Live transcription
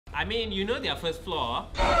I mean, you know their first floor.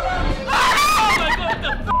 Oh my god, what the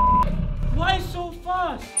f? Why so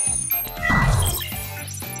fast?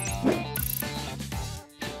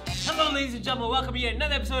 Hello ladies and gentlemen, welcome here to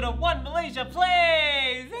another episode of One Malaysia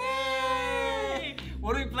Plays! Hey!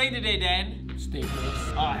 What are we playing today, Dan? Stay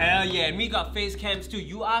close. Oh hell yeah, and we got face cams too.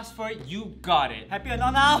 You asked for it, you got it. Happy or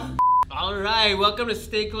not now? Alright, welcome to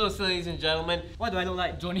Stay Close, ladies and gentlemen. What do I look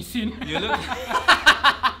like? Johnny Sin. You look...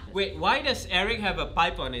 Wait, why does Eric have a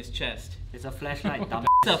pipe on his chest? It's a flashlight, dumb.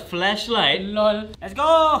 It's a flashlight? Lol. Let's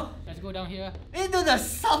go! Let's go down here. Into the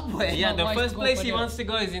subway! Yeah, the first place he wants to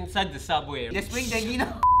go is inside the subway. Let's bring dengue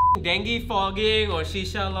now. Dengue fogging or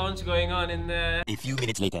shisha launch going on in there. A few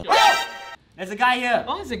minutes later. There's a guy here.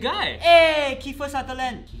 Oh, it's a guy. Hey, Kiefer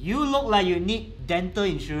Sutherland. You look like you need dental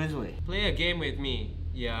insurance, way. Play a game with me.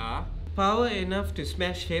 Yeah. Power enough to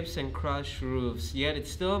smash hips and crush roofs, yet it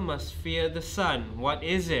still must fear the sun. What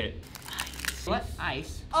is it? What?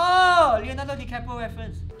 Ice? Oh, Leonardo DiCaprio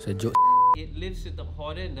reference. It's a joke. It lives with the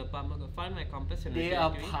hoarder in the apartment. Find my compass and The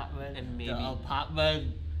apartment. And maybe. The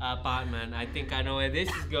apartment. Apartment. I think I know where this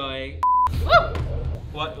is going.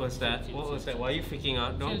 What was that? What was that? Why are you freaking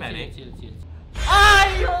out? Don't panic.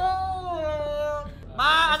 Ayo!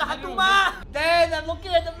 Ma, ada hantu ma! Then I'm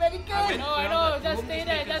looking at the medical. I know. Just stay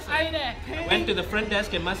there. Just stay there. I went to the front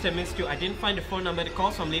desk and must have missed you. I didn't find the phone number to call,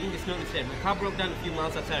 so I'm leaving this note instead. My car broke down a few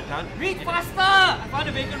miles outside of town. Read faster! I found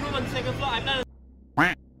a vacant room on the second floor. I've done a...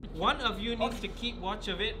 One of you needs to keep watch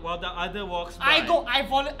of it while the other walks by.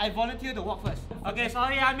 I volunteer to walk first. Okay,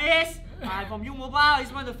 sorry, I miss. I'm from U Mobile. I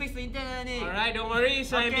just want to fix the internet. Alright, don't worry.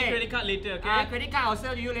 Send me credit card later, okay? Credit card I'll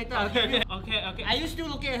sell to you later. Okay. Are you still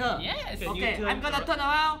looking at her? Yes. Okay, I'm gonna turn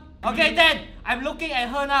around. Okay, then I'm looking at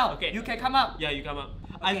her now. Okay. You can come up. Yeah, you come up.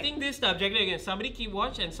 I think this is the objective again. Somebody keep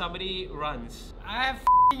watch and somebody runs. I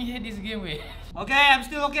hate this game, way. Okay, I'm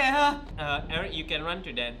still looking at her. Eric, you can run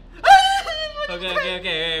to Dan.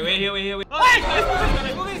 Okay. Wait here. Wait!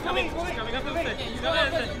 He's coming.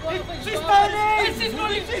 She's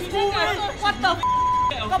moving! What the f***?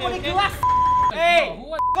 Somebody kill us! Hey!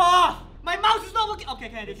 Go off! My mouse is not working! Okay,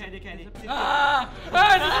 candy. It's moving!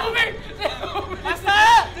 Faster!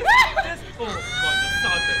 Oh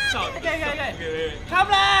god, the sound. Okay. Come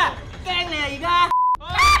lah! Gang leh, you guys!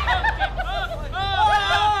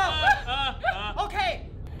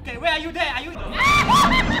 Okay, where are you there? Are you...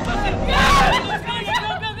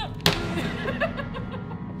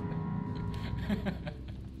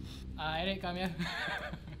 Eric, come here.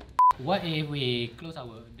 What if we close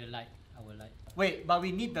our light? Wait, but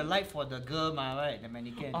we need the light for the girl, right? The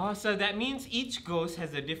mannequin. Oh, so that means each ghost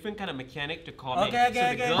has a different kind of mechanic to comment. Okay. So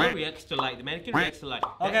the girl reacts to light, the mannequin reacts to light.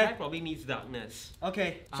 That guy probably needs darkness.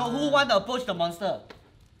 Okay, so who want to approach the monster?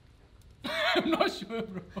 I'm not sure,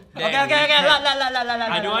 bro. Okay.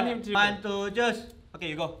 I don't want him to. 1, 2, just. Okay,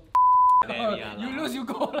 you go. You lose, you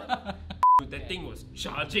go. That thing was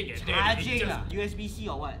charging and Charging USB-C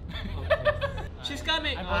or what? She's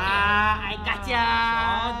coming. I gotcha.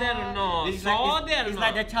 It's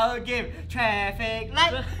like the childhood game. Traffic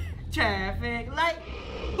light.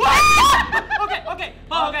 Okay.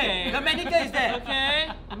 The mannequin is there.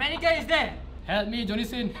 Okay. The mannequin is there. Help me, Johnny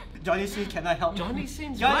Sin. Johnny Sin cannot help. Johnny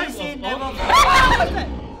Sin never.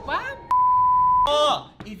 What?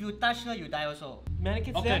 Oh, if you touch her, you die also.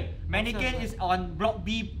 Mannequin's there. Mannequin is on block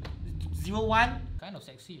B01. Kind of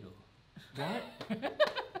sexy though. What?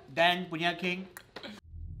 Dan punya king.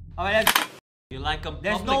 Alright, let's. You like them?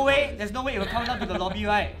 There's no way it will come down to the lobby,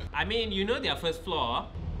 right? I mean, you know their first floor.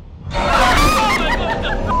 Oh my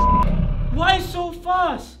god, why so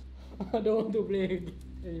fast? I don't want to play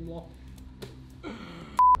anymore.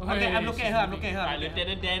 Okay, I'm looking at her. Alright,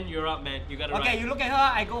 Lieutenant Dan, you're up, man. You gotta run. Okay, you look at her,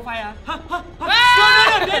 I go fire. No,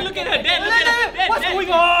 Dan, look at her. Dan. What's going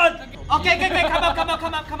on? Okay,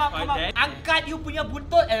 come up. Angkat you punya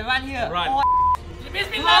buntut and run here. Run. Go.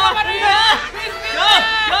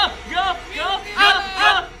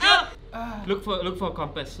 Look for a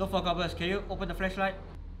compass. Look for a compass. Can you open the flashlight?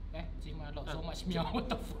 So much meow. What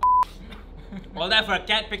the f? All that for a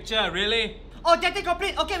cat picture, really? Oh, objective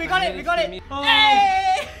complete. Okay, we got it.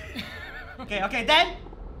 Hey! Okay, then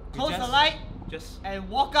close the light and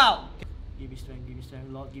walk out. Give me strength,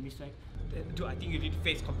 Lord, give me strength. Dude, I think you need to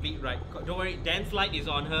face complete right. Don't worry, Dan's light is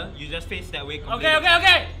on her. You just face that way completely.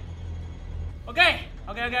 Okay.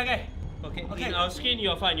 In our screen,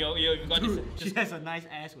 you're fine. You got this. She has a nice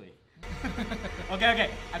ass way. Okay.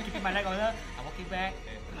 I'm keeping my leg on her. I'm walking back.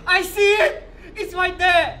 I see it! It's right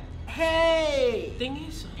there! Hey! Thing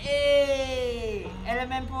is... Hey!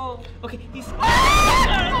 Element Pro. Okay, he's... No!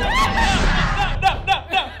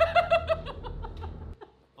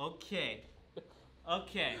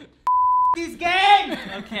 Okay. this game!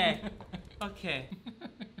 Okay. Okay.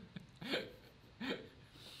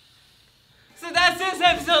 So that's this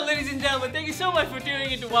episode, ladies and gentlemen. Thank you so much for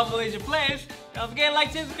tuning into One Malaysia Plays. Don't forget to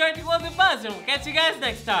like, share, subscribe, and the buzz, and we'll catch you guys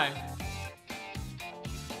next time.